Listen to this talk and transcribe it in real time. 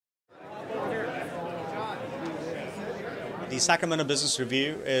The Sacramento Business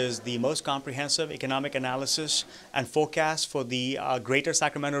Review is the most comprehensive economic analysis and forecast for the greater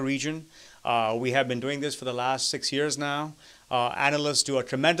Sacramento region. We have been doing this for the last 6 years now. Analysts do a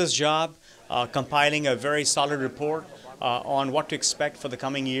tremendous job compiling a very solid report on what to expect for the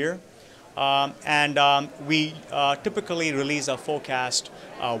coming year. We typically release our forecast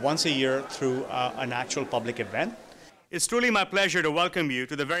once a year through an actual public event. It's truly my pleasure to welcome you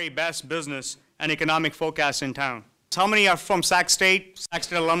to the very best business and economic forecast in town. How many are from Sac State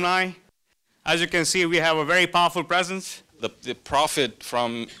alumni? As you can see, we have a very powerful presence. The profit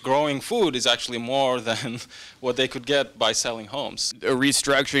from growing food is actually more than what they could get by selling homes. A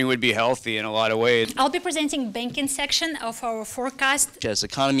restructuring would be healthy in a lot of ways. I'll be presenting banking section of our forecast. As the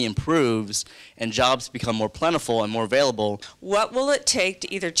economy improves and jobs become more plentiful and more available, what will it take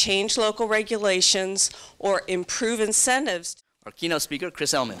to either change local regulations or improve incentives? Our keynote speaker,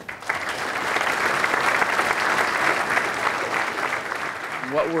 Chris Ellman.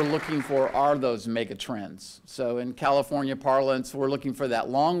 What we're looking for are those mega trends. So in California parlance, we're looking for that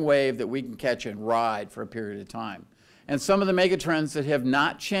long wave that we can catch and ride for a period of time. And some of the mega trends that have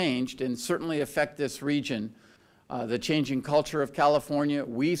not changed and certainly affect this region, the changing culture of California,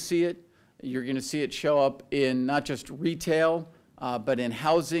 we see it. You're going to see it show up in not just retail, but in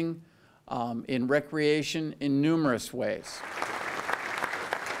housing, in recreation, in numerous ways.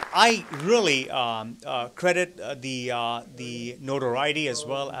 I really credit the notoriety as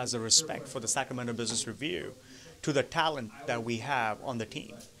well as the respect for the Sacramento Business Review to the talent that we have on the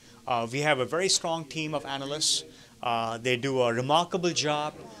team. We have a very strong team of analysts. They do a remarkable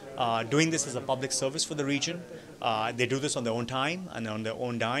job doing this as a public service for the region. They do this on their own time and on their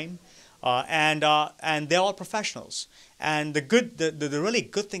own dime. And they're all professionals. And the really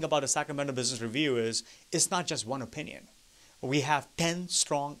good thing about the Sacramento Business Review is it's not just one opinion. We have 10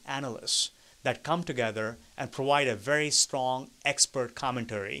 strong analysts that come together and provide a very strong expert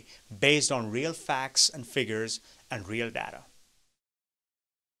commentary based on real facts and figures and real data.